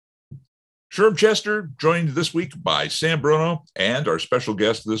Sherm Chester, joined this week by Sam Bruno, and our special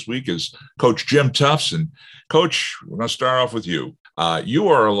guest this week is Coach Jim Tufts. And Coach, we're going to start off with you. You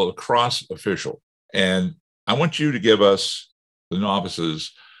are a lacrosse official, and I want you to give us, the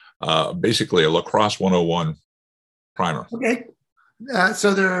novices, basically a lacrosse 101 primer. Okay.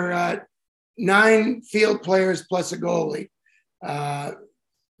 So there are 9 field players plus a goalie that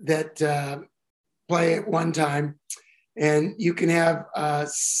play at one time. And you can have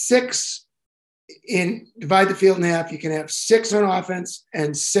 6 divide the field in half. You can have 6 on offense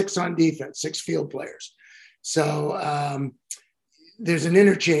and 6 on defense, 6 field players. So there's an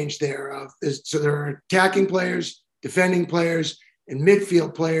interchange there. So there are attacking players, defending players, and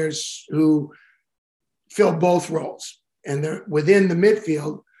midfield players who fill both roles. And within the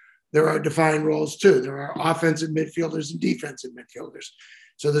midfield, there are defined roles too. There are offensive midfielders and defensive midfielders.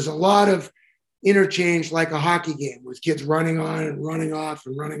 So there's a lot of interchange, like a hockey game, with kids running on and running off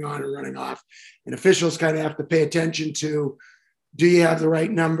and running on and running off. And officials kind of have to pay attention to, do you have the right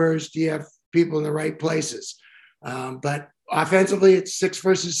numbers? Do you have people in the right places? But offensively, it's 6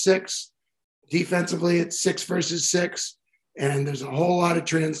 versus 6. Defensively, it's 6 versus 6. And there's a whole lot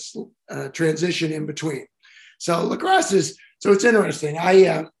of transition in between. So lacrosse so it's interesting.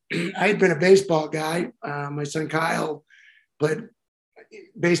 I had been a baseball guy. My son Kyle played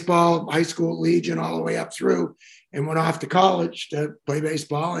baseball, high school, Legion, all the way up through, and went off to college to play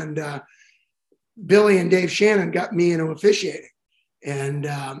baseball. And Billy and Dave Shannon got me into officiating. And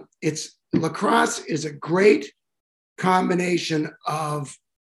lacrosse is a great combination of,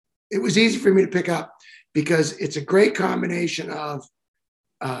 it was easy for me to pick up because it's a great combination of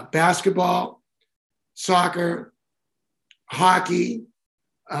basketball, soccer, hockey,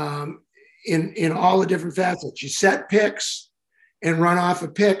 in all the different facets. You set picks and run off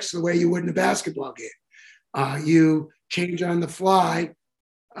of picks the way you would in a basketball game. You change on the fly,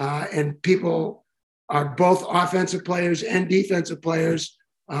 and people are both offensive players and defensive players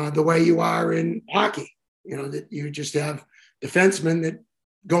the way you are in hockey. You know, that you just have defensemen that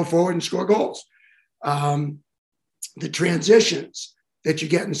go forward and score goals. The transitions that you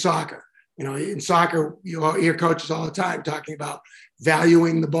get in soccer. You know, in soccer, you hear coaches all the time talking about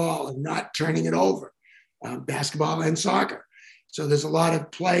valuing the ball and not turning it over, basketball and soccer. So there's a lot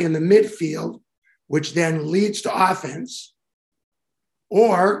of play in the midfield, which then leads to offense.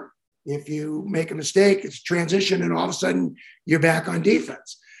 Or if you make a mistake, it's transition, and all of a sudden you're back on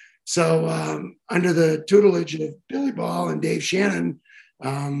defense. So under the tutelage of Billy Ball and Dave Shannon,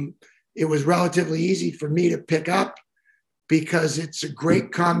 it was relatively easy for me to pick up because it's a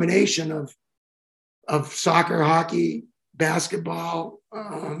great combination of soccer, hockey, basketball,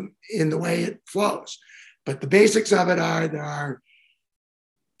 in the way it flows. But the basics of it are, there are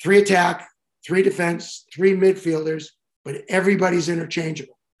 3 attack, 3 defense, 3 midfielders, but everybody's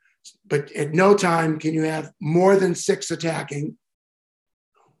interchangeable. But at no time can you have more than 6 attacking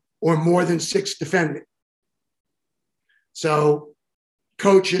or more than 6 defending. So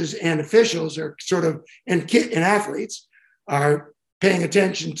coaches and officials are sort of, and athletes are paying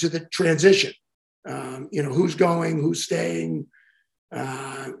attention to the transition. You know, who's going, who's staying,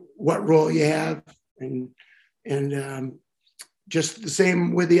 what role you have, and just the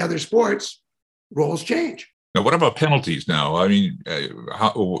same with the other sports, roles change. Now, what about penalties now? I mean,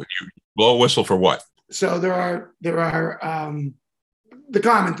 how you blow a whistle for what? So there are the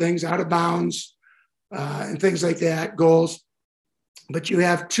common things, out of bounds, and things like that, goals. But you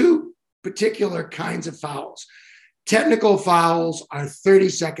have 2 particular kinds of fouls. Technical fouls are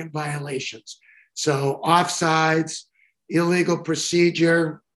 30-second violations. So offsides, illegal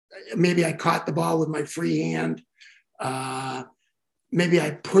procedure. Maybe I caught the ball with my free hand. Maybe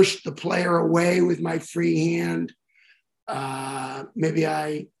I pushed the player away with my free hand. Maybe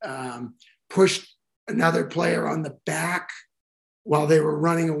I pushed another player on the back while they were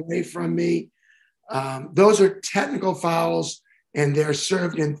running away from me. Those are technical fouls, and they're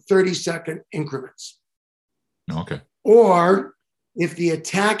served in 30-second increments. Okay. Or if the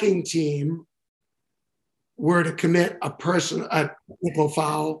attacking team were to commit a technical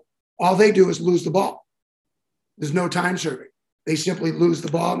foul, all they do is lose the ball. There's no time serving. They simply lose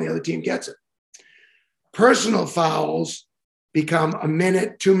the ball and the other team gets it. Personal fouls become 1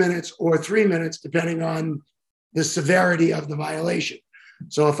 minute, 2 minutes, or 3 minutes, depending on the severity of the violation.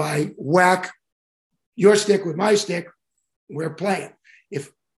 So if I whack your stick with my stick, we're playing.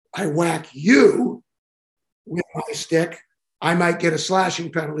 If I whack you with my stick, I might get a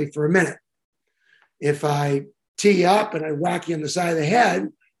slashing penalty for 1 minute. If I tee up and I whack you in the side of the head,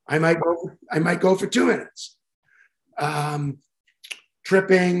 I might go for 2 minutes.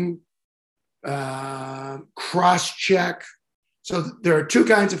 Tripping, cross check. So there are 2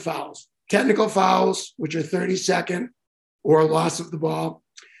 kinds of fouls: technical fouls, which are 30-second or loss of the ball,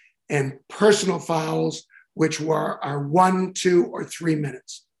 and personal fouls, which are 1, 2, or 3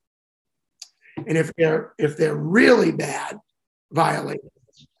 minutes. And if they're really bad violations,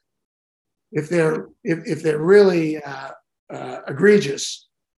 if they're really egregious,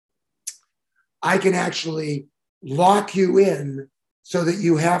 I can actually lock you in so that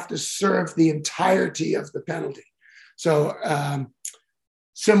you have to serve the entirety of the penalty. So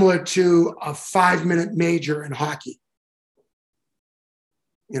similar to a 5-minute major in hockey.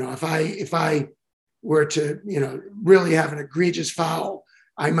 If I were to, really have an egregious foul,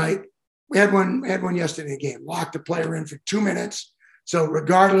 we had one yesterday in the game, locked the player in for 2 minutes. So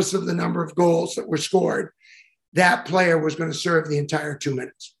regardless of the number of goals that were scored, that player was going to serve the entire 2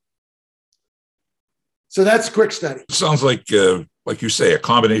 minutes. So that's a quick study. Sounds like you say, a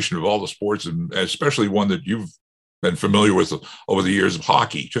combination of all the sports, and especially one that you've been familiar with over the years of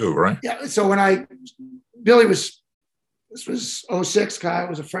hockey too, right? Yeah. So this was 06, Kyle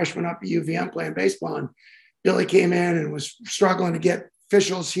was a freshman up at UVM playing baseball, and Billy came in and was struggling to get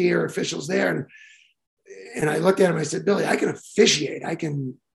officials here, officials there. And I looked at him, I said, Billy, I can officiate. I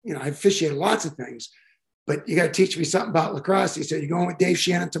officiate lots of things, but you got to teach me something about lacrosse. He said, you're going with Dave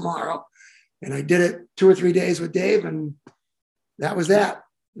Shannon tomorrow. And I did it 2 or 3 days with Dave, and that was that.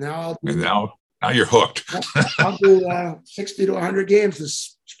 Now you're hooked. I'll do 60 to 100 games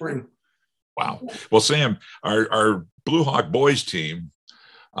this spring. Wow. Well, Sam, our Blue Hawk boys team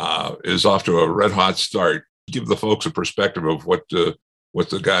is off to a red hot start. Give the folks a perspective of what the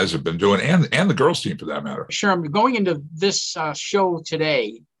guys have been doing, and the girls team for that matter. Sure. I'm going into this show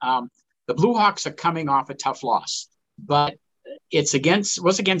today. The Blue Hawks are coming off a tough loss, but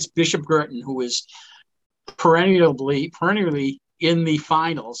was against Bishop Girton, who is perennially in the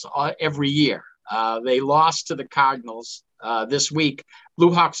finals every year. They lost to the Cardinals this week.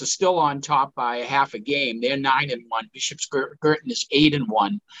 Blue Hawks are still on top by a half a game. They're 9-1. Bishop Girton is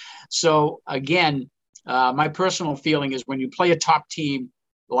 8-1. So again, my personal feeling is when you play a top team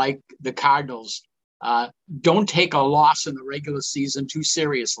like the Cardinals, don't take a loss in the regular season too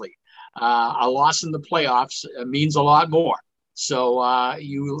seriously. A loss in the playoffs means a lot more. So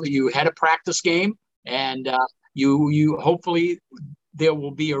you had a practice game, and you hopefully there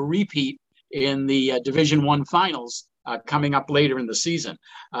will be a repeat in the Division I finals coming up later in the season.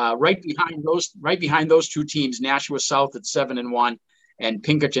 Right behind those two teams, Nashua South at 7-1 and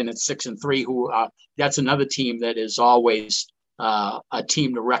Pinkerton at 6-3. Who that's another team that is always a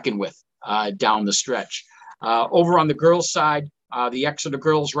team to reckon with down the stretch. Over on the girls' side, the Exeter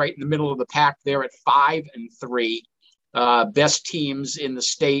girls right in the middle of the pack. They're at 5-3. Best teams in the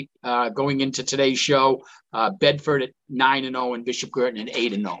state going into today's show. Bedford at 9-0 and Bishop Girton at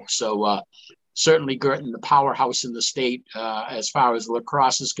 8-0. So certainly Girton, the powerhouse in the state as far as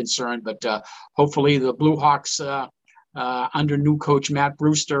lacrosse is concerned. But hopefully the Blue Hawks under new coach Matt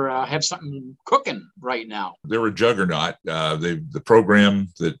Brewster have something cooking right now. They're a juggernaut. The program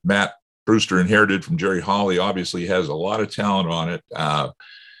that Matt Brewster inherited from Jerry Hawley obviously has a lot of talent on it.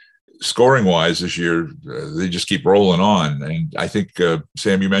 Scoring wise this year, they just keep rolling on. And I think,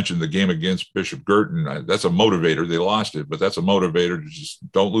 Sam, you mentioned the game against Bishop Girton. That's a motivator. They lost it, but that's a motivator to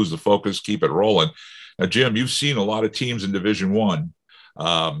just don't lose the focus, keep it rolling. Now, Jim, you've seen a lot of teams in Division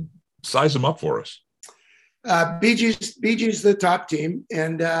I. Size them up for us. BG's the top team.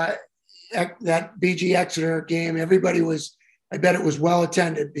 And that BG Exeter game, I bet it was well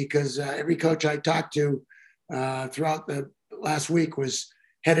attended, because every coach I talked to throughout the last week was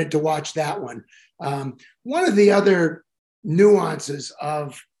headed to watch that one. One of the other nuances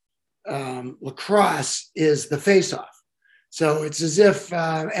of lacrosse is the face-off. So it's as if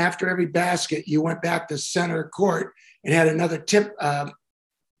after every basket, you went back to center court and had another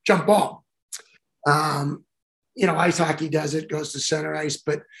jump ball. Ice hockey does it, goes to center ice,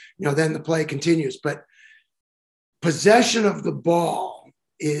 but then the play continues. But possession of the ball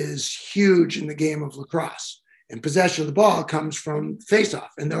is huge in the game of lacrosse. And possession of the ball comes from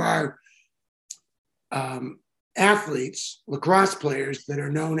face-off. And there are athletes, lacrosse players, that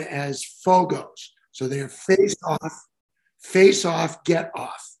are known as FOGOs. So they're face-off, get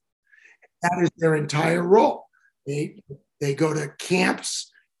off. That is their entire role. They go to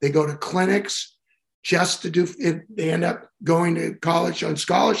camps, they go to clinics just to do, they end up going to college on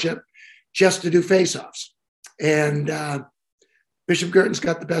scholarship just to do face-offs. And Bishop Girton's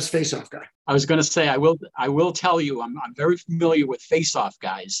got the best face-off guy. I was going to say, I will tell you, I'm very familiar with face-off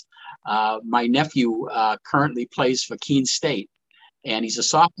guys. My nephew currently plays for Keene State, and he's a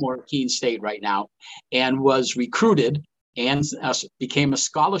sophomore at Keene State right now, and was recruited and became a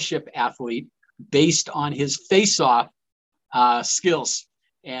scholarship athlete based on his face-off skills.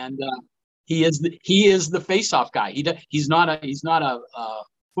 And he is the face-off guy. He's not a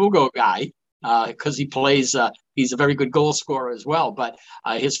Fugo guy because he plays. He's a very good goal scorer as well. But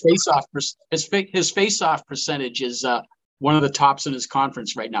his face-off percentage is one of the tops in his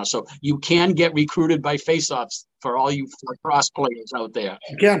conference right now. So you can get recruited by face-offs for all you lacrosse players out there.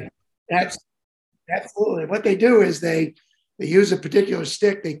 Again, that's absolutely what they do is they use a particular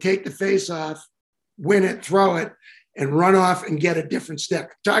stick. They take the face-off, win it, throw it, and run off and get a different stick.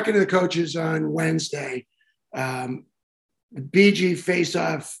 Talking to the coaches on Wednesday, the BG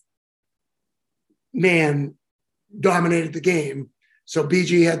face-off man dominated the game. So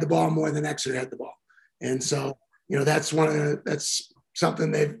BG had the ball more than Exeter had the ball. And so, that's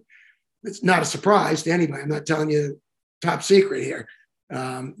something it's not a surprise to anybody. I'm not telling you top secret here.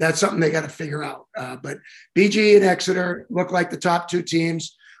 That's something they got to figure out. But BG and Exeter look like the top two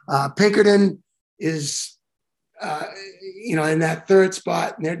teams. Pinkerton is, in that third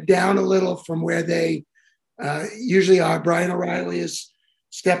spot, and they're down a little from where they usually are. Brian O'Reilly has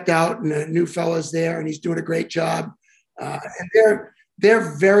stepped out, and a new fella's there, and he's doing a great job. And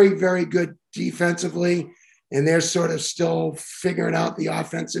they're very, very good defensively, and they're sort of still figuring out the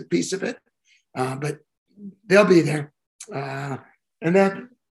offensive piece of it. But they'll be there. And then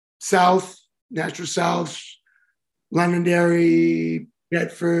South, Natural South, Londonderry,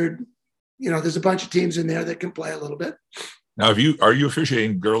 Bedford, there's a bunch of teams in there that can play a little bit. Now, are you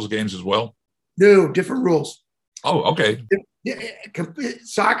officiating girls' games as well? No, different rules. Oh, okay.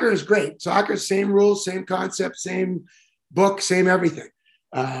 Soccer is great. Soccer, same rules, same concept, same book, same everything.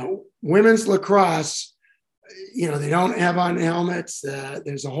 Women's lacrosse, they don't have on helmets.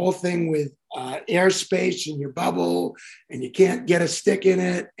 There's a whole thing with airspace in your bubble, and you can't get a stick in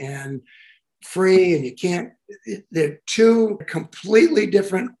it and free, and you can't. They're two completely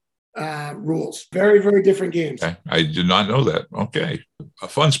different rules. Very, very different games. Okay. I did not know that. Okay. A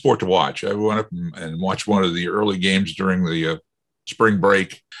fun sport to watch. I went up and watched one of the early games during the spring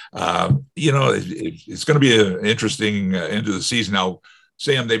break. It's going to be an interesting end of the season. Now,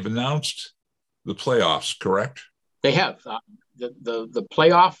 Sam, they've announced the playoffs, correct? They have. The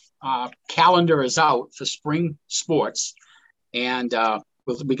playoff calendar is out for spring sports. And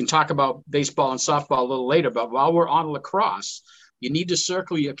we can talk about baseball and softball a little later. But while we're on lacrosse, you need to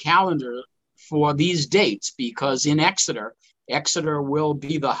circle your calendar for these dates, because in Exeter will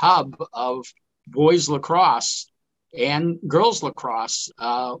be the hub of boys lacrosse and girls lacrosse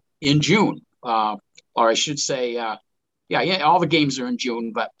in June. Or I should say, all the games are in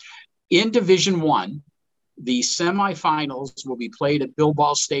June. But in Division I, the semifinals will be played at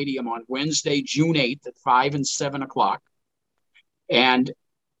Bilbao Stadium on Wednesday, June 8th at 5 and 7 o'clock. And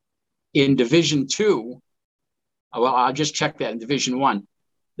in Division II, I'll just check that in Division I.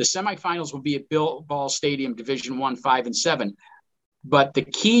 The semifinals will be at Bilbao Stadium, Division I, 5 and 7. But the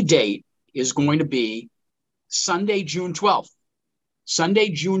key date is going to be Sunday, June 12th. Sunday,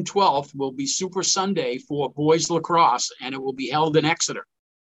 June 12th will be Super Sunday for boys lacrosse, and it will be held in Exeter,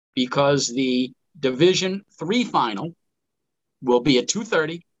 because the Division III final will be at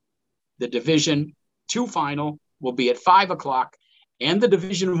 2:30. The Division II final will be at 5 o'clock. And the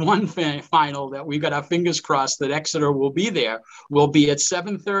Division I final that we've got our fingers crossed that Exeter will be there will be at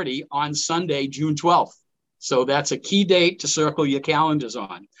 7:30 on Sunday, June 12th. So that's a key date to circle your calendars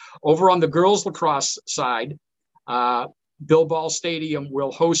on. Over on the girls lacrosse side, Bilbao Stadium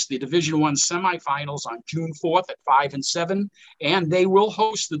will host the Division I semifinals on June 4th at 5 and 7, and they will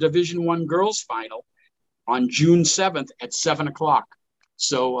host the Division I girls final on June 7th at 7 o'clock.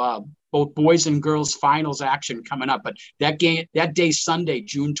 So both boys and girls finals action coming up. But that day, Sunday,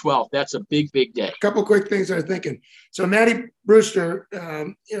 June 12th, that's a big, big day. A couple quick things I was thinking. So Matty Brewster,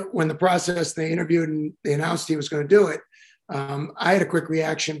 when the process, they interviewed and they announced he was going to do it, I had a quick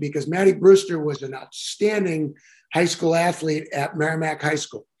reaction because Matty Brewster was an outstanding high school athlete at Merrimack High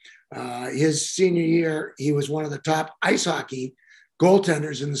School. His senior year, he was one of the top ice hockey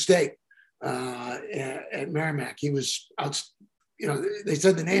goaltenders in the state at Merrimack. He was they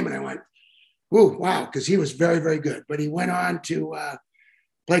said the name and I went, ooh, wow, because he was very, very good. But he went on to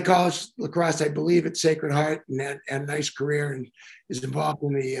play college lacrosse, I believe, at Sacred Heart, and had a nice career and is involved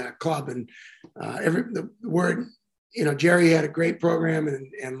in the club. And Jerry had a great program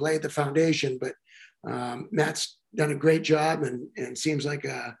and laid the foundation, but Matt's done a great job and seems like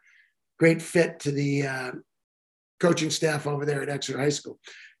a great fit to the coaching staff over there at Exeter High School.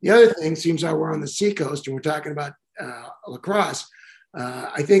 The other thing, seems like we're on the Seacoast and we're talking about lacrosse.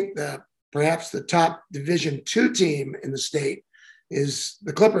 I think perhaps the top Division II team in the state is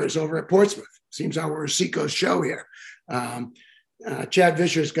the Clippers over at Portsmouth. Seems like we're a Seacoast show here. Chad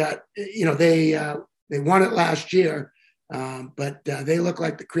Vischer's got, they won it last year, but they look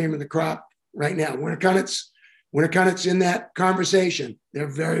like the cream of the crop right now. Winnicott in that conversation. They're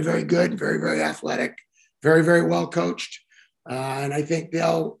very, very good, very, very athletic, very, very well coached. And I think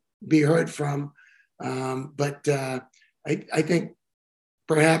they'll be heard from. But I think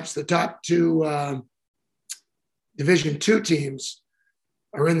perhaps the top two Division II teams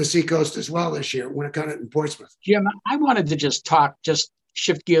are in the Seacoast as well this year, Winnicott and Portsmouth. Jim, I wanted to just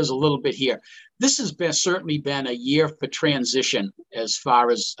shift gears a little bit here. This has certainly been a year for transition as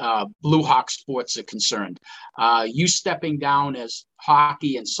far as Blue Hawk sports are concerned. You stepping down as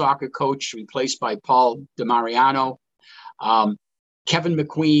hockey and soccer coach, replaced by Paul DeMariano. Kevin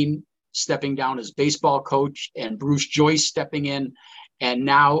McQueen stepping down as baseball coach, and Bruce Joyce stepping in. And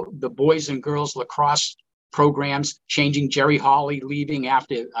now the boys and girls lacrosse programs changing, Jerry Hawley leaving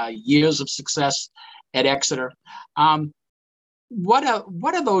after years of success at Exeter. What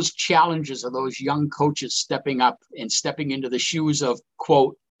are those challenges of those young coaches stepping up and stepping into the shoes of,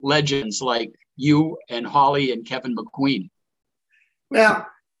 quote, legends like you and Hawley and Kevin McQueen? Well,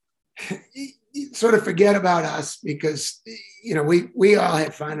 you sort of forget about us because, we all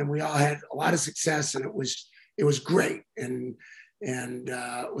had fun and we all had a lot of success, and it was great. And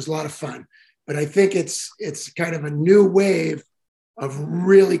it was a lot of fun. But I think it's kind of a new wave of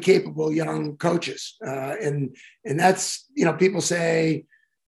really capable young coaches. And that's, people say,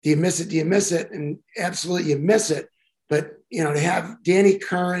 do you miss it? Do you miss it? And absolutely you miss it. But, to have Danny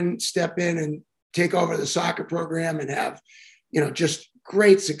Curran step in and take over the soccer program and have, just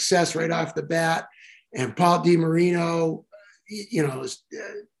great success right off the bat. And Paul DiMarino,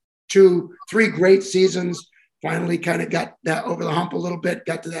 3 great seasons, finally kind of got that over the hump a little bit,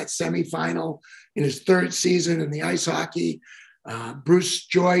 got to that semifinal in his 3rd season in the ice hockey. Bruce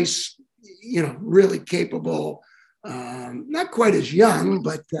Joyce, really capable, not quite as young,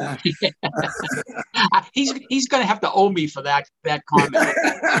 but he's going to have to owe me for that comment.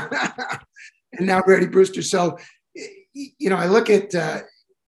 And now Brady Brewster. So, I look at, I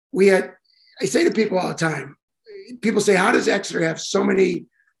say to people all the time, people say, how does Exeter have so many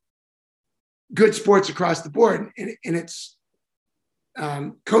good sports across the board? And it's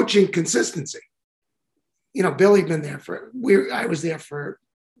coaching consistency. Billy been there I was there for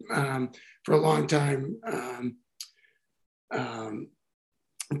a long time.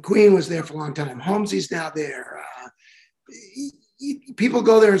 Queen was there for a long time. Holmesy's now there. People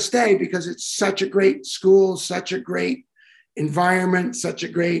go there and stay because it's such a great school, such a great environment, such a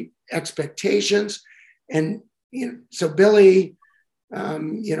great expectations. And, so Billy,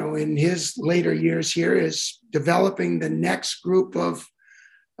 in his later years here is developing the next group of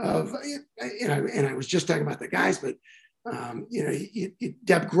and I was just talking about the guys, but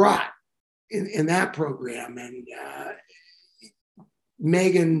Deb Grott in that program, and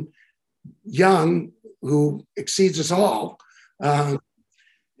Megan Young, who exceeds us all.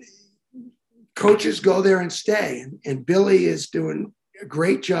 Coaches go there and stay, and Billy is doing a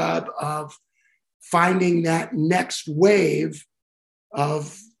great job of finding that next wave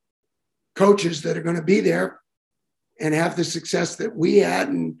of coaches that are going to be there and have the success that we had.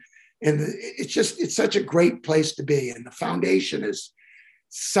 And it's such a great place to be. And the foundation is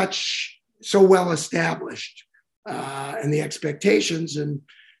so well established, and the expectations, and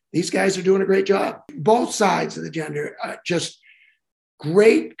these guys are doing a great job. Both sides of the gender, just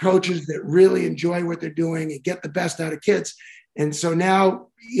great coaches that really enjoy what they're doing and get the best out of kids. And so now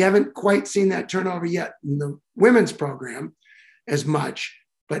you haven't quite seen that turnover yet in the women's program as much,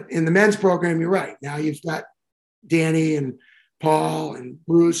 but in the men's program, you're right. Now you've got Danny and Paul and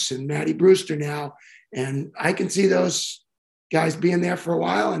Bruce and Maddie Brewster now. And I can see those guys being there for a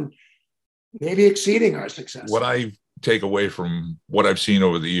while and maybe exceeding our success. What I take away from what I've seen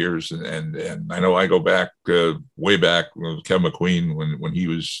over the years, and I know I go back way back with Kevin McQueen when he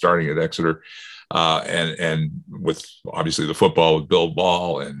was starting at Exeter, and with obviously the football with Bill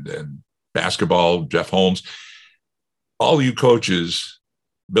Ball and basketball, Jeff Holmes, all you coaches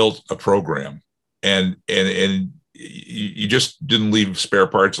built a program, and you just didn't leave spare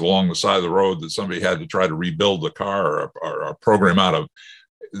parts along the side of the road that somebody had to try to rebuild the car or a program out of.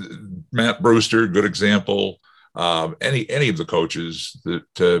 Matt Brewster, good example. Any of the coaches that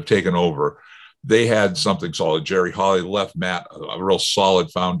have taken over, they had something solid. Jerry Hawley left Matt a real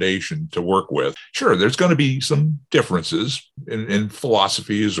solid foundation to work with. Sure, there's going to be some differences in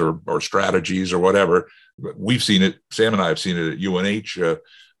philosophies or strategies or whatever. We've seen it. Sam and I have seen it at UNH.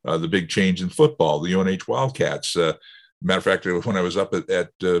 The big change in football, the UNH Wildcats. Matter of fact, when I was up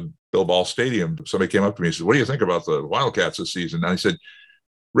at Bill Ball Stadium, somebody came up to me and said, "What do you think about the Wildcats this season?" And I said,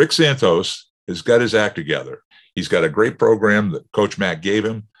 "Rick Santos has got his act together. He's got a great program that Coach Matt gave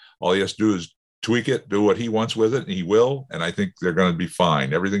him. All he has to do is tweak it, do what he wants with it, and he will. And I think they're going to be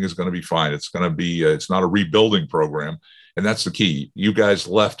fine. Everything is going to be fine. It's going to be, it's not a rebuilding program. And that's the key. You guys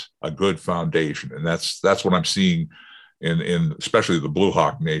left a good foundation. And that's what I'm seeing in especially the Blue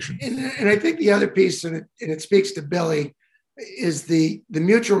Hawk Nation. And I think the other piece, and it speaks to Billy, is the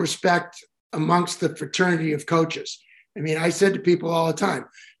mutual respect amongst the fraternity of coaches. I mean, I said to people all the time,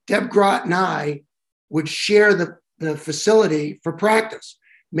 Deb Grott and I would share the facility for practice.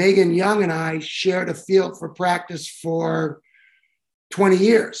 Megan Young and I shared a field for practice for 20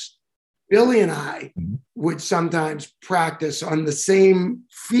 years. Billy and I would sometimes practice on the same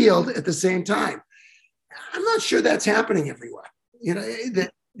field at the same time. I'm not sure that's happening everywhere. You know,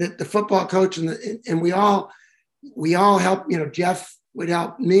 that the football coach and we all help. You know, Jeff would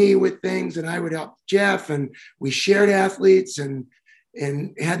help me with things, and I would help Jeff, and we shared athletes and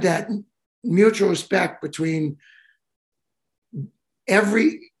had that mutual respect between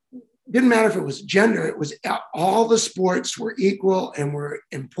didn't matter if it was gender, it was all the sports were equal and were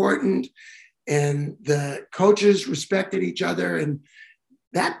important, and the coaches respected each other, and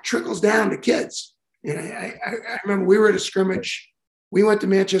that trickles down to kids. And I remember we were at a scrimmage. We went to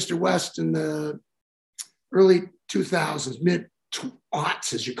Manchester West in the early 2000s,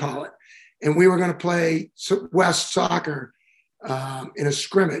 mid-aughts, as you call it. And we were going to play West soccer in a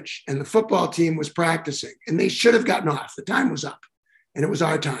scrimmage. And the football team was practicing. And they should have gotten off. The time was up. And it was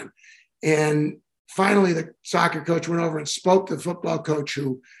our time. And finally, the soccer coach went over and spoke to the football coach,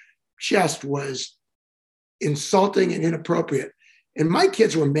 who just was insulting and inappropriate. And my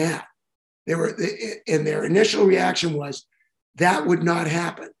kids were mad. And their initial reaction was, that would not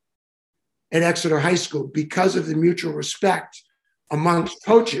happen at Exeter High School because of the mutual respect amongst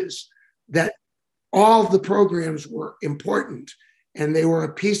coaches, that all the programs were important and they were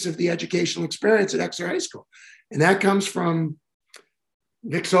a piece of the educational experience at Exeter High School. And that comes from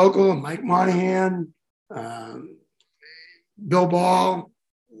Nick Sokol, Mike Monahan, Bill Ball,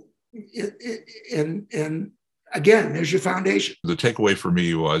 and again, there's your foundation. The takeaway for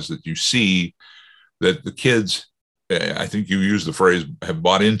me was that you see that the kids, I think you used the phrase, have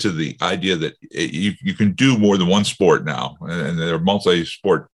bought into the idea that you can do more than one sport now. And there are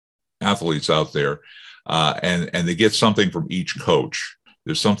multi-sport athletes out there, and they get something from each coach.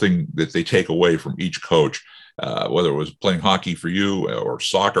 There's something that they take away from each coach, whether it was playing hockey for you or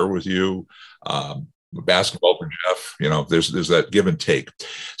soccer with you, basketball for Jeff. You know, there's that give and take.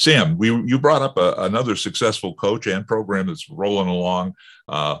 Sam, you brought up another successful coach and program that's rolling along.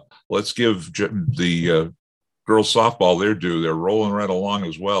 Let's give the girls softball their due. They're rolling right along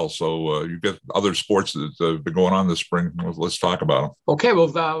as well. So you get other sports that have been going on this spring. Let's talk about them. Okay, well,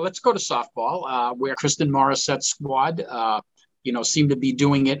 let's go to softball, where Kristen Morissette's squad, seem to be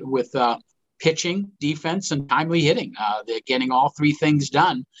doing it with pitching, defense, and timely hitting. They're getting all three things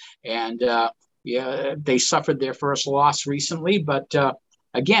done. And they suffered their first loss recently, but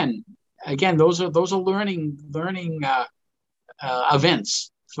again, those are learning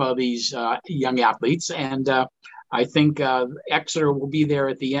events for these young athletes. And I think Exeter will be there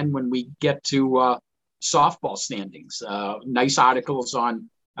at the end when we get to softball standings. Nice articles on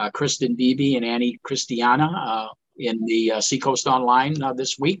Kristen Beebe and Annie Christiana in the Seacoast Online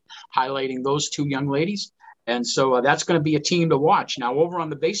this week, highlighting those two young ladies. And so that's going to be a team to watch. Now, over on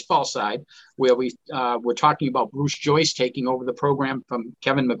the baseball side, where we're talking about Bruce Joyce taking over the program from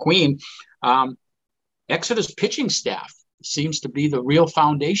Kevin McQueen, Exeter's pitching staff seems to be the real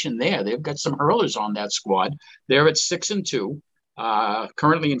foundation there. They've got some hurlers on that squad. They're at 6-2,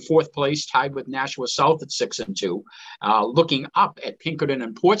 currently in fourth place, tied with Nashua South at 6-2, looking up at Pinkerton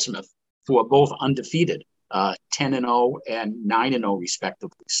and Portsmouth, who are both undefeated, 10-0 and 9-0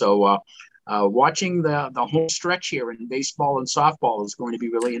 respectively. So watching the home stretch here in baseball and softball is going to be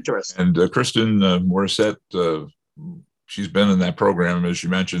really interesting. And Kristen Morissette, she's been in that program, as you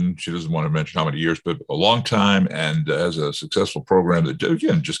mentioned. She doesn't want to mention how many years, but a long time, and has a successful program that,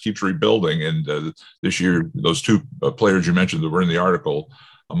 again, just keeps rebuilding. And this year, those two players you mentioned that were in the article,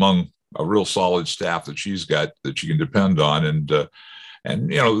 among a real solid staff that she's got that she can depend on. And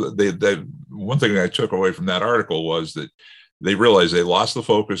they one thing I took away from that article was that they realized they lost the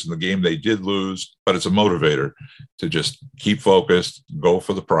focus in the game. They did lose, but it's a motivator to just keep focused, go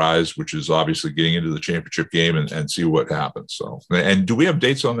for the prize, which is obviously getting into the championship game and see what happens. So, and do we have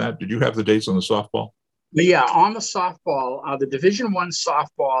dates on that? Did you have the dates on the softball? Yeah, on the softball, the Division I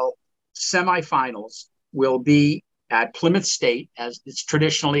softball semifinals will be at Plymouth State, as it's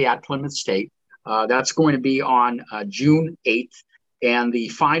traditionally at Plymouth State. That's going to be on June 8th, and the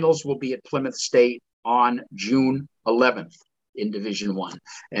finals will be at Plymouth State on June 11th. In Division I.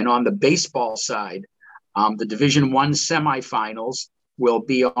 And on the baseball side, the Division I semifinals will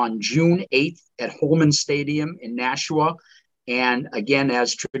be on June 8th at Holman Stadium in Nashua. And again,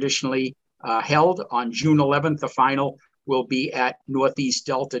 as traditionally held, on June 11th, the final will be at Northeast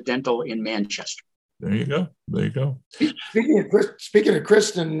Delta Dental in Manchester. There you go. There you go. Speaking of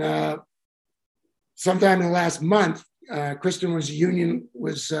Kristen, sometime in the last month, Kristen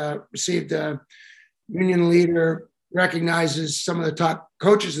received a union leader, recognizes some of the top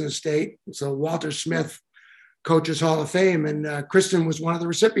coaches in the state. So Walter Smith Coaches Hall of Fame, and Kristen was one of the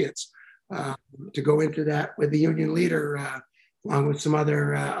recipients to go into that with the union leader, along with some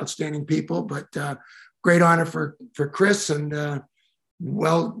other outstanding people. But great honor for Chris, and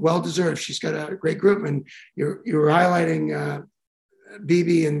well deserved. She's got a great group, and you were highlighting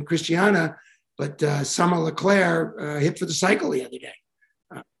Bibi and Christiana, but Summer LeClaire hit for the cycle the other day,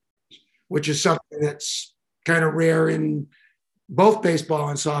 which is something that's kind of rare in both baseball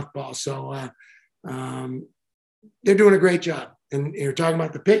and softball. So they're doing a great job. And you're talking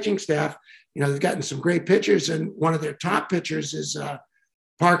about the pitching staff. You know, they've gotten some great pitchers, and one of their top pitchers is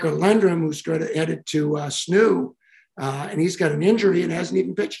Parker Lendrum, who's headed to SNU, and he's got an injury and hasn't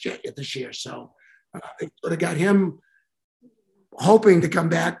even pitched yet this year. So they sort of got him hoping to come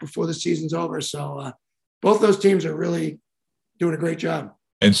back before the season's over. So both those teams are really doing a great job.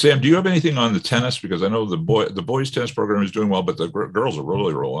 And Sam, do you have anything on the tennis? Because I know the boys tennis program is doing well, but the girls are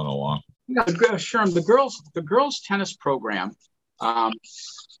really rolling along. Yeah, Sherm, the girls tennis program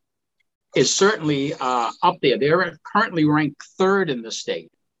is certainly up there. They're currently ranked third in the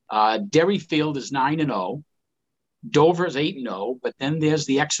state. Derryfield is 9-0. Dover is 8-0. But then there's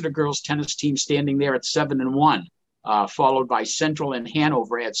the Exeter girls tennis team standing there at 7-1, followed by Central and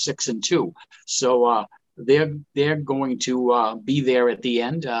Hanover at 6-2. So they're going to be there at the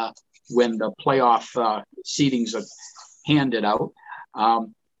end when the playoff seedings are handed out.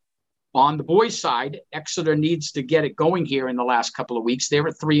 On the boys' side, Exeter needs to get it going here in the last couple of weeks. They're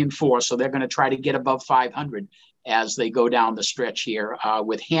at 3-4, so they're going to try to get above 500 as they go down the stretch here,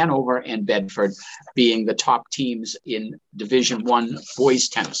 with Hanover and Bedford being the top teams in Division I boys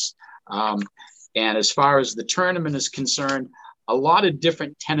tennis. And as far as the tournament is concerned, a lot of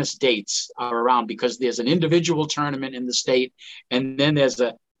different tennis dates are around, because there's an individual tournament in the state, and then there's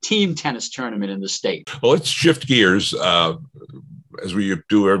a team tennis tournament in the state. Well, let's shift gears. As we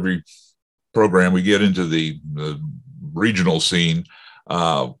do every program, we get into the regional scene.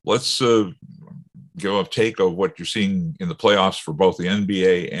 Let's give a take of what you're seeing in the playoffs for both the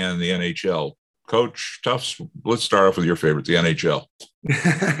NBA and the NHL. Coach Tufts, let's start off with your favorite, the NHL.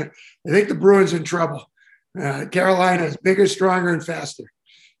 I think the Bruins are in trouble. Carolina is bigger, stronger, and faster.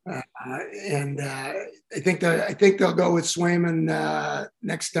 And I think they'll go with Swayman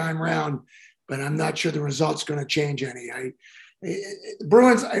next time round, but I'm not sure the result's going to change any. The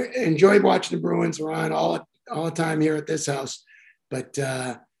Bruins, I enjoy watching the Bruins. We're on all the time here at this house, but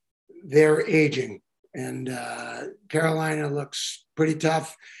they're aging, and Carolina looks pretty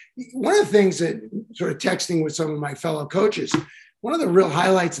tough. One of the things that, sort of texting with some of my fellow coaches, one of the real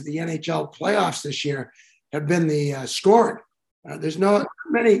highlights of the NHL playoffs this year have been the scoring. There's not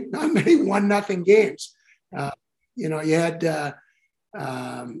many 1-0 games. You had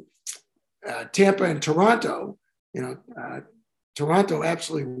Tampa and Toronto. Toronto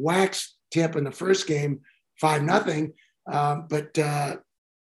absolutely waxed Tampa in the first game, 5-0. But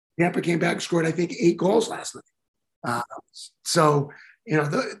Tampa came back and scored, I think, 8 goals last night. So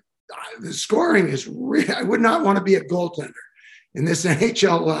the scoring is really. I would not want to be a goaltender in this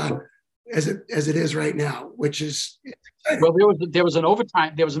NHL as it is right now, which is. Well, there was an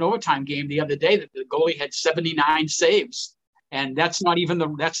overtime game the other day that the goalie had 79 saves, and that's not even the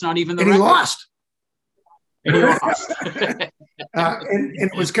and record. He lost. And he lost. And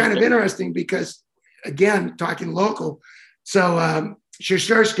it was kind of interesting because, again, talking local, so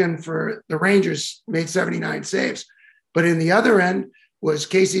Shesterkin for the Rangers made 79 saves, but in the other end was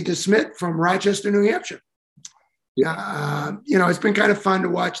Casey DeSmit from Rochester, New Hampshire. It's been kind of fun to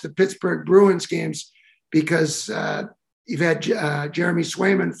watch the Pittsburgh Bruins games because you've had Jeremy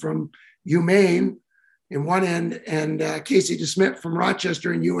Swayman from UMaine in one end and Casey DeSmit from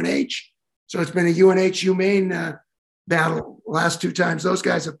Rochester and UNH. So it's been a UNH-UMaine battle the last 2 times those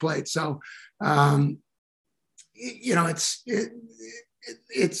guys have played. So,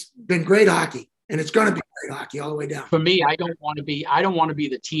 it's been great hockey, and it's going to be great hockey all the way down. For me, I don't want to be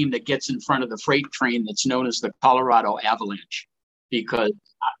the team that gets in front of the freight train that's known as the Colorado Avalanche, because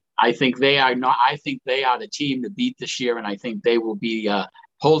I think they are the team to beat this year, and I think they will be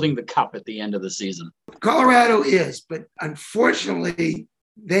holding the cup at the end of the season. Colorado is, but unfortunately,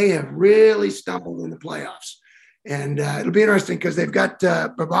 they have really stumbled in the playoffs. And it'll be interesting because they've got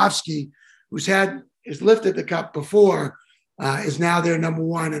Bobrovsky, who's lifted the cup before, is now their number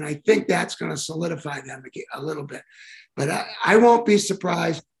one. And I think that's going to solidify them a little bit. But I won't be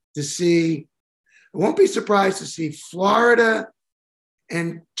surprised to see Florida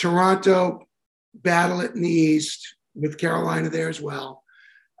and Toronto battle it in the East, with Carolina there as well.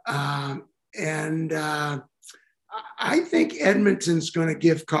 And I think Edmonton's going to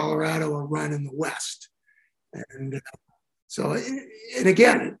give Colorado a run in the West. And and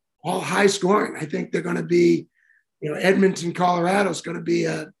again, all high scoring. I think they're going to be, Edmonton, Colorado is going to be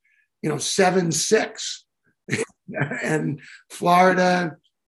a, 7-6. And Florida,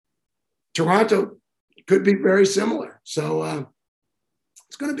 Toronto could be very similar. So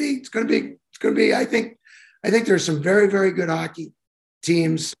it's going to be, I think there's some very, very good hockey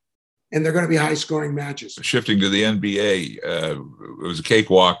teams, and they're going to be high scoring matches. Shifting to the NBA, it was a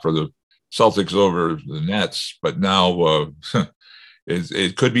cakewalk for the Celtics over the Nets, but now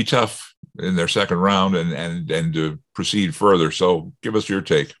it could be tough in their second round and to proceed further. So give us your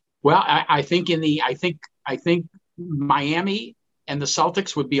take. Well, I think Miami and the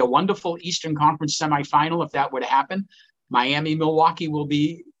Celtics would be a wonderful Eastern Conference semifinal if that would happen. Miami, Milwaukee will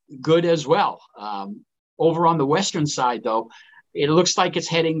be good as well. Over on the Western side, though, it looks like it's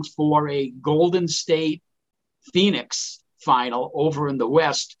heading for a Golden State Phoenix final over in the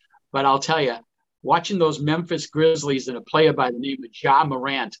West. But I'll tell you, watching those Memphis Grizzlies and a player by the name of Ja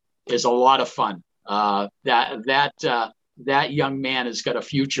Morant is a lot of fun. That young man has got a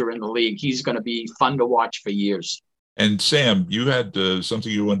future in the league. He's going to be fun to watch for years. And Sam, you had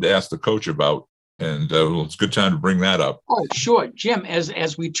something you wanted to ask the coach about, and it's a good time to bring that up. Oh, sure, Jim.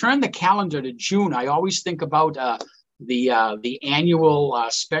 As we turn the calendar to June, I always think about the annual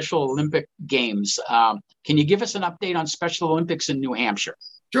Special Olympic Games. Can you give us an update on Special Olympics in New Hampshire?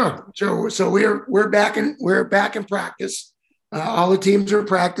 Sure. So we're back in practice. All the teams are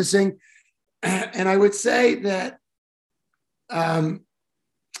practicing, and I would say that the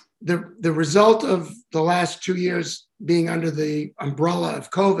result of the last 2 years being under the umbrella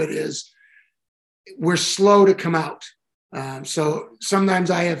of COVID is we're slow to come out. So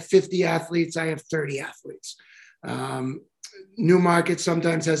sometimes I have 50 athletes, I have 30 athletes. Newmarket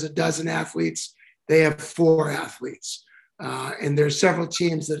sometimes has a dozen athletes, they have 4 athletes. And there's several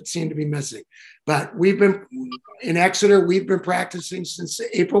teams that seem to be missing. But we've been in Exeter, we've been practicing since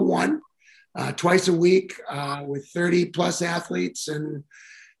April 1, twice a week with 30 plus athletes and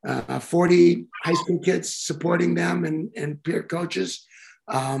 40 high school kids supporting them and peer coaches.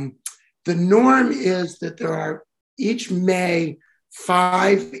 The norm is that there are each May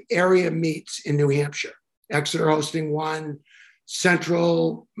 5 area meets in New Hampshire. Exeter hosting 1,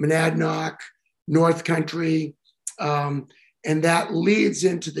 Central, Monadnock, North Country, and that leads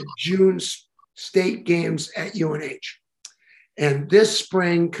into the June state games at UNH. And this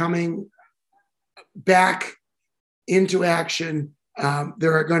spring, coming back into action,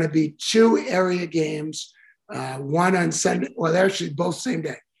 there are going to be 2 area games, one on Sunday, well, they're actually both same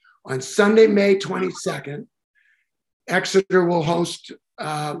day. On Sunday, May 22nd, Exeter will host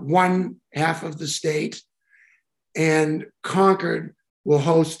one half of the state, and Concord will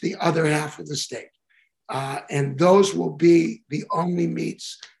host the other half of the state. And those will be the only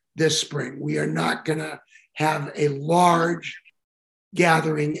meets this spring. We are not going to have a large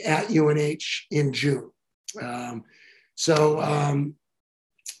gathering at UNH in June.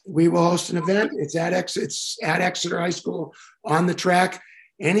 We will host an event. It's at Exeter High School on the track.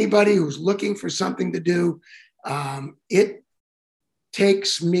 Anybody who's looking for something to do, it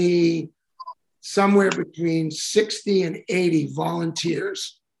takes me somewhere between 60 and 80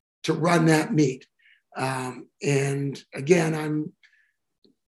 volunteers to run that meet. And again, I'm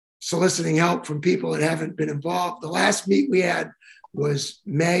soliciting help from people that haven't been involved. The last meet we had was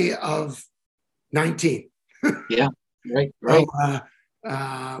May of 19. Yeah, right. So,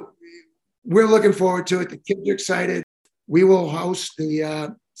 we're looking forward to it. The kids are excited. We will host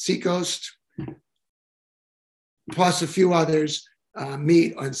the Seacoast plus a few others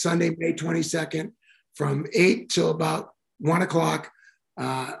meet on Sunday, May 22nd from 8 till about 1 o'clock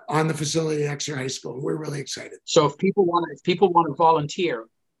on the facility at Exeter High School. We're really excited. So if people want to volunteer,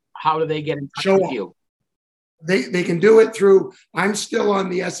 how do they get in touch with you? They can do it through, I'm still on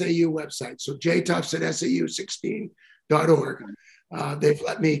the SAU website. So Tufts at SAU16.org. They've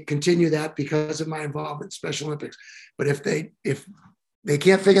let me continue that because of my involvement in Special Olympics. But if they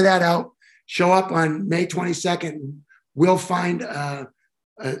can't figure that out, show up on May 22nd. We'll find a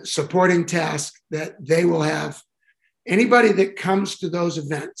supporting task that they will have. Anybody that comes to those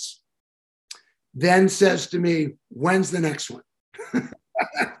events then says to me, when's the next one?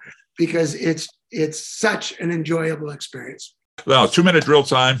 Because it's such an enjoyable experience. Well, 2-minute drill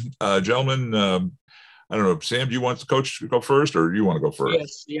time. Gentlemen, I don't know, Sam, do you want the coach to go first, or do you want to go first?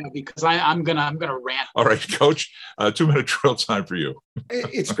 Yes, yeah, because I'm gonna rant. All right, Coach, 2-minute drill time for you.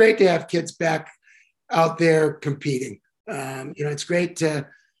 It's great to have kids back out there competing. It's great to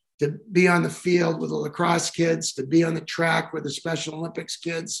be on the field with the lacrosse kids, to be on the track with the Special Olympics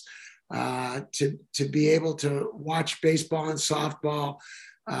kids, to be able to watch baseball and softball,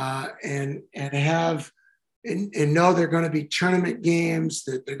 and know they're going to be tournament games,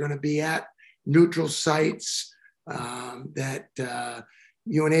 that they're going to be at neutral sites, that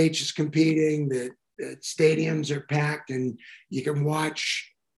UNH is competing, that stadiums are packed, and you can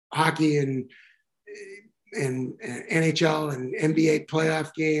watch hockey and NHL and NBA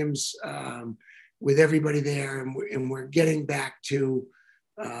playoff games with everybody there, and we're getting back to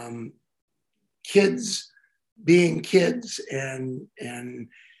kids being kids and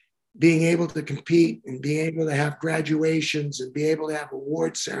being able to compete and being able to have graduations and be able to have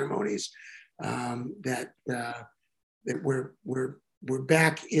award ceremonies. That we're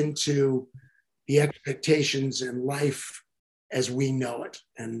back into the expectations in life as we know it,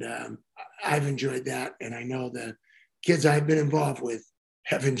 and I've enjoyed that, and I know the kids I've been involved with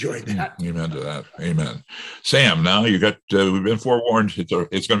have enjoyed that. Amen to that. Amen. Sam, now you got we've been forewarned. It's going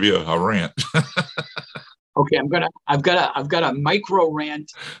to be a rant. Okay, I've got a micro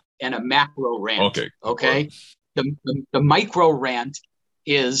rant and a macro rant. Okay. The micro rant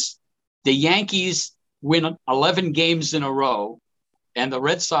is the Yankees win 11 games in a row, and the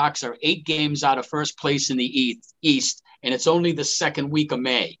Red Sox are 8 games out of first place in the East, and it's only the second week of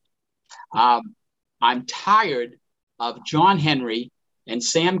May. I'm tired of John Henry and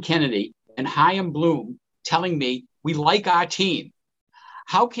Sam Kennedy and Chaim Bloom telling me we like our team.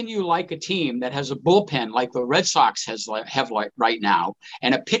 How can you like a team that has a bullpen like the Red Sox have right now,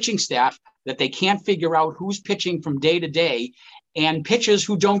 and a pitching staff that they can't figure out who's pitching from day to day, and pitchers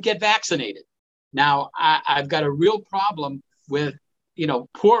who don't get vaccinated? Now, I've got a real problem with,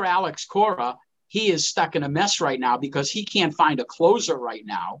 poor Alex Cora. He is stuck in a mess right now because he can't find a closer right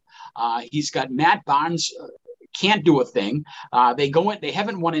now. He's got Matt Barnes, can't do a thing. They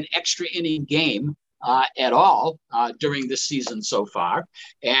haven't won an extra inning game at all during this season so far.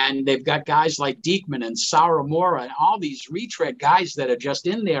 And they've got guys like Diekman and Saramora and all these retread guys that are just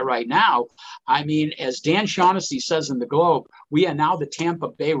in there right now. I mean, as Dan Shaughnessy says in the Globe, we are now the Tampa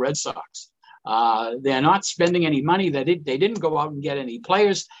Bay Red Sox. They're not spending any money. They didn't go out and get any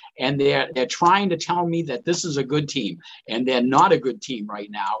players, and they're trying to tell me that this is a good team, and they're not a good team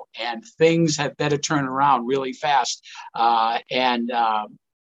right now, and things have better turn around really fast and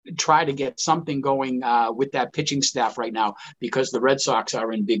try to get something going with that pitching staff right now, because the Red Sox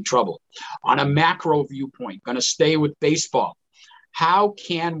are in big trouble. On a macro viewpoint, going to stay with baseball. How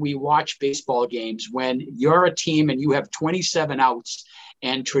can we watch baseball games when you're a team and you have 27 outs,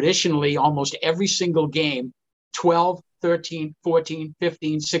 and traditionally almost every single game, 12, 13, 14,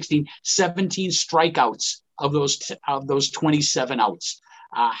 15, 16, 17 strikeouts of those 27 outs?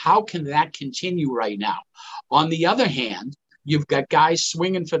 How can that continue right now? On the other hand, you've got guys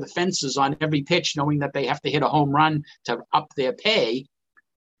swinging for the fences on every pitch, knowing that they have to hit a home run to up their pay.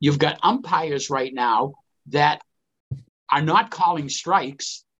 You've got umpires right now that are not calling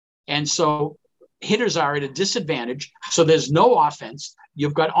strikes, and so hitters are at a disadvantage. So there's no offense.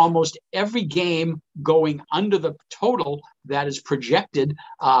 You've got almost every game going under the total that is projected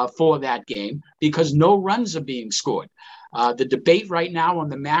for that game, because no runs are being scored. The debate right now on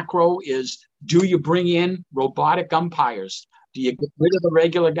the macro is, do you bring in robotic umpires? Do you get rid of the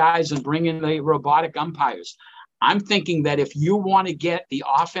regular guys and bring in the robotic umpires? I'm thinking that if you want to get the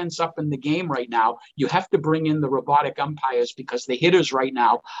offense up in the game right now, you have to bring in the robotic umpires, because the hitters right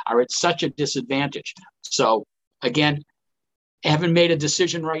now are at such a disadvantage. So again, I haven't made a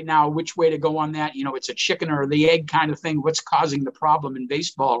decision right now which way to go on that. It's a chicken or the egg kind of thing. What's causing the problem in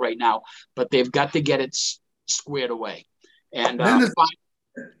baseball right now? But they've got to get it squared away. And then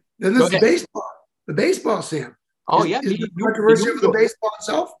there's the baseball, Sam. Oh, yeah. Is the controversy of the baseball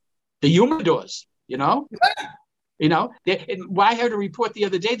itself? The humidors, I heard a report the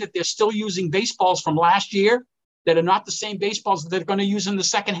other day that they're still using baseballs from last year that are not the same baseballs that they're going to use in the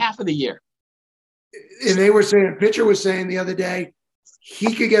second half of the year. And a pitcher was saying the other day,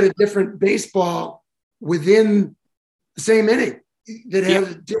 he could get a different baseball within the same inning that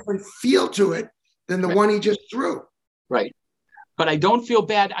has a different feel to it than the one he just threw. Right. But I don't feel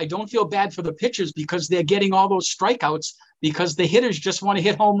bad. I don't feel bad for the pitchers, because they're getting all those strikeouts, because the hitters just want to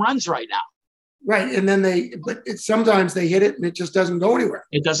hit home runs right now. Right. And then sometimes they hit it and it just doesn't go anywhere.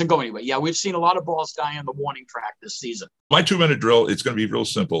 It doesn't go anywhere. Yeah, we've seen a lot of balls die on the warning track this season. My 2-minute drill, it's going to be real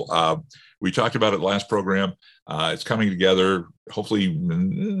simple. We talked about it last program. It's coming together, hopefully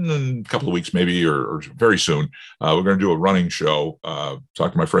in a couple of weeks, maybe, or very soon. We're going to do a running show.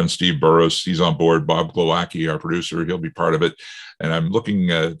 Talk to my friend Steve Burris. He's on board. Bob Glowacki, our producer, he'll be part of it. And I'm looking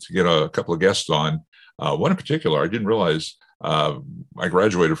to get a couple of guests on. One in particular, I didn't realize I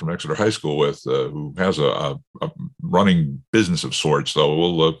graduated from Exeter High School with, who has a running business of sorts.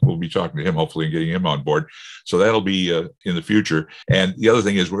 So we'll be talking to him, hopefully, and getting him on board. So that'll be in the future. And the other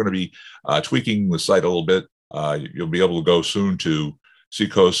thing is we're going to be tweaking the site a little bit. You'll be able to go soon to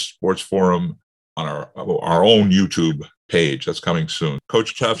Seacoast Sports Forum on our own YouTube page. That's coming soon.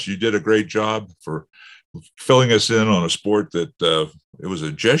 Coach Tufts, you did a great job for filling us in on a sport that it was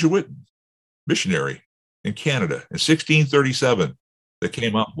a Jesuit missionary in Canada in 1637 that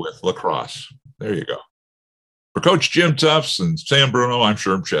came up with lacrosse. There you go. For Coach Jim Tufts and Sam Bruno, I'm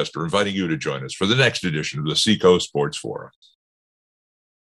Sherm Chester, inviting you to join us for the next edition of the Seacoast Sports Forum.